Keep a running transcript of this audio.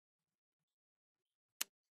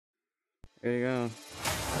There you go.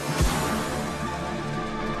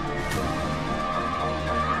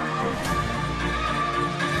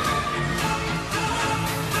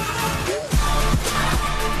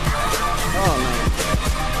 Oh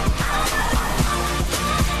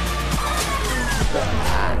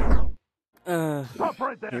no. Stop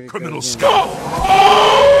right there, Criminal skull!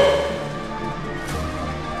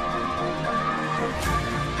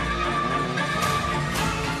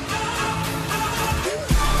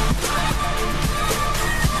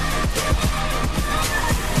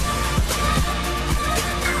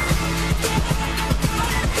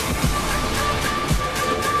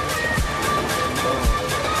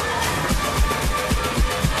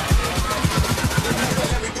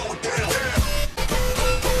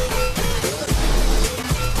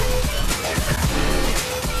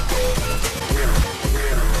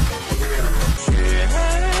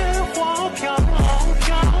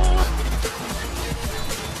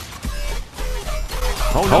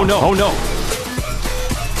 Oh no! Oh no!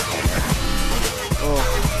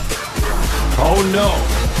 Oh no!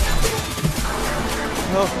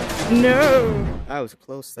 Oh no! I was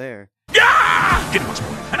close there. Yeah! Get him once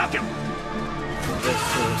more, and I'll get him.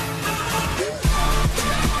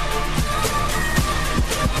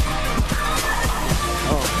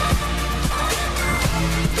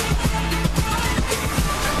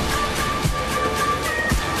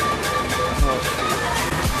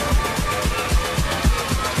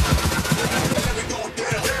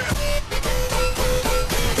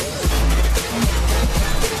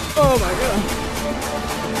 Oh my god!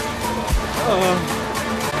 Oh.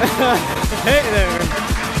 Hey there!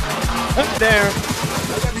 Up there!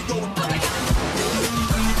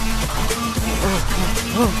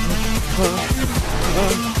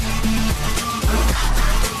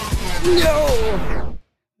 No!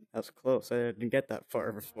 That was close. I didn't get that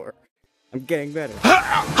far before. I'm getting better. Oh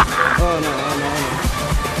no, oh no, oh no.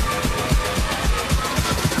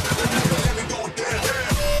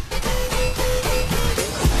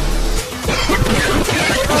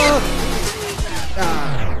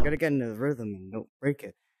 Gotta get into the rhythm and don't break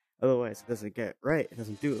it. Otherwise, it doesn't get right. It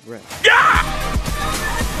doesn't do it right.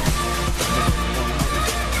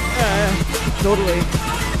 Totally.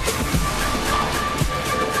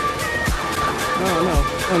 Oh no,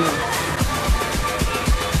 oh no.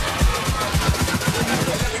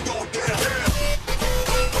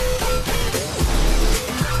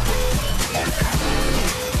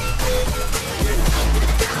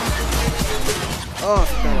 Oh,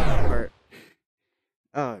 that part.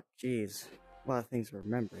 Oh, jeez. A lot of things to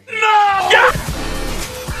remember here. No! Yeah!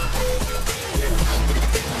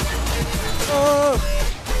 Oh!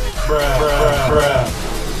 Bruh, bruh, bruh,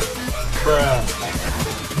 bruh.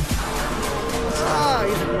 Ah,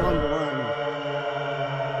 he's a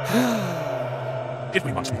 1-1. Hit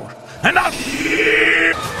me once more, and I'll...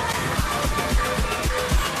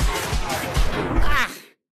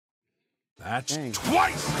 That's Dang.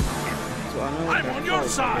 twice! So I know I'm on your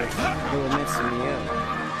side! They were messing me up.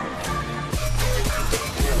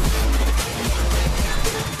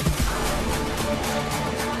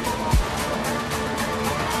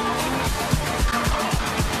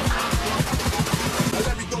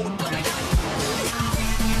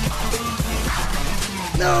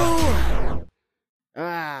 No!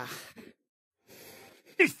 Ah.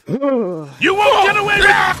 You won't get away with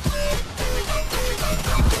it!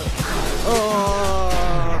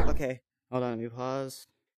 Oh, okay. Hold on, let me pause.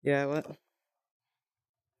 Yeah, what?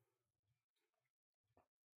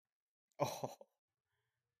 Oh,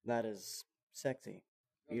 that is sexy.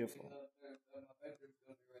 Beautiful.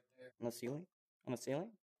 On the ceiling? On the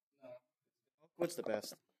ceiling? No. What's the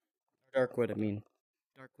best? Darkwood, I mean.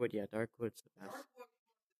 Darkwood, yeah, Darkwood's the best.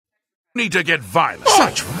 Need to get violent.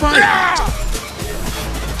 Such violence!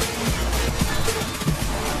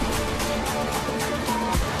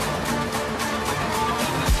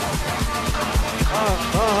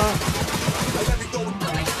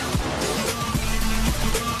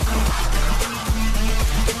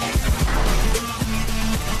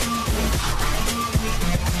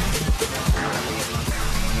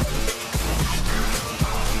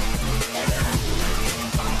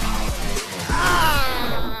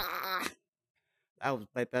 That was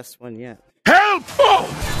my best one yet. Help! Oh!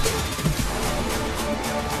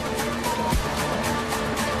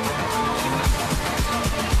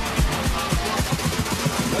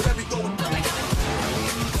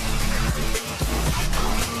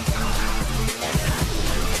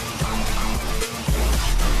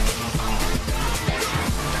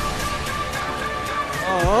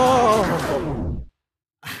 Oh!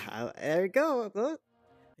 There we go. Look.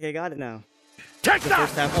 Okay, got it now. Take The that!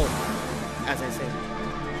 first half. Oh, as I say.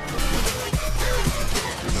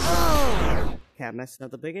 Oh! Can't mess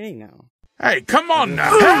up the beginning now. Hey, come on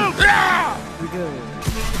now! Help! Here we go.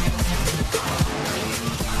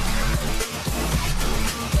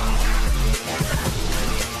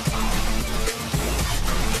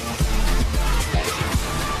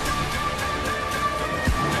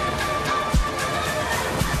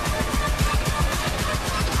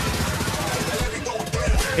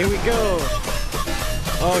 Here we go.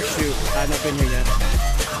 Oh shoot, I've not been here yet.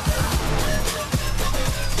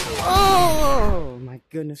 Oh my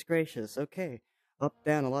goodness gracious. Okay. Up,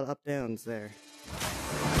 down, a lot of up downs there.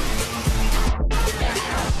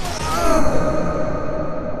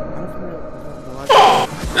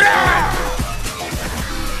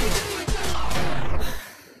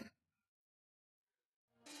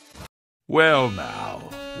 Well now,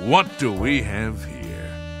 what do we have here?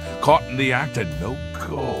 Caught in the act and no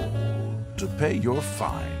gold to pay your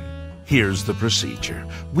fine. Here's the procedure.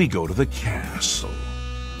 We go to the castle.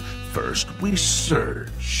 First, we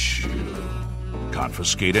search.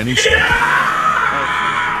 Confiscate any stuff.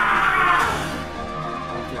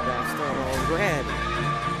 That's all red.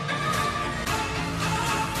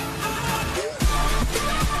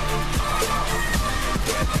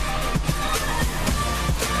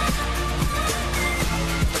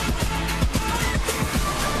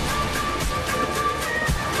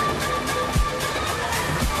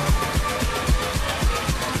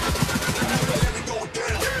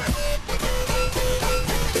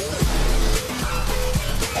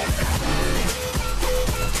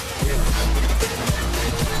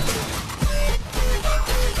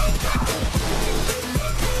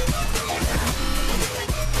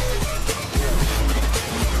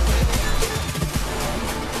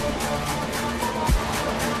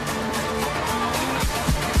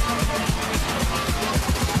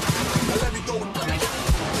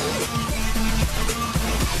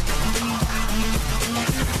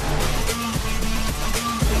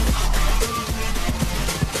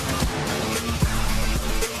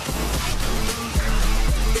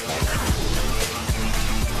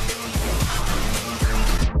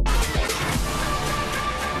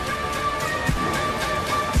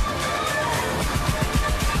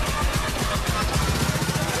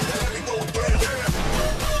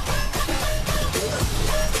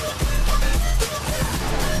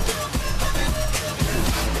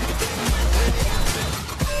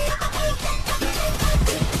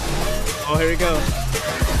 Oh, here we go.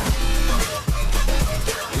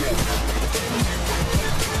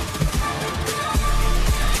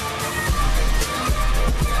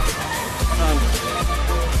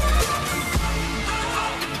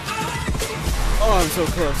 Oh, I'm so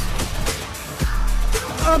close.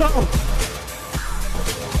 Oh no!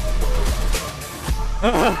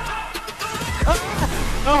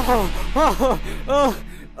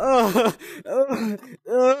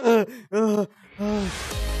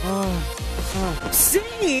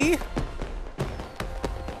 See?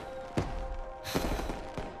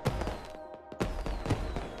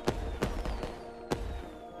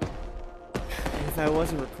 If I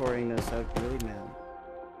wasn't recording this, I would be really mad.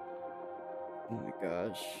 Oh my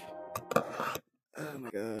gosh. Oh my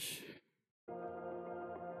gosh.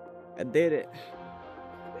 I did it.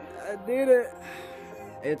 I did it.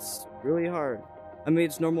 It's really hard. I mean,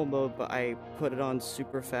 it's normal mode, but I put it on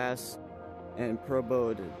super fast and pro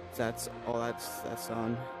mode. That's all that's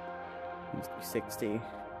on. Must be 60.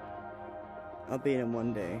 I'll beat him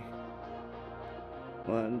one day.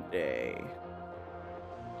 One day.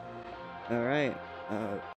 Alright.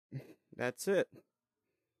 That's it.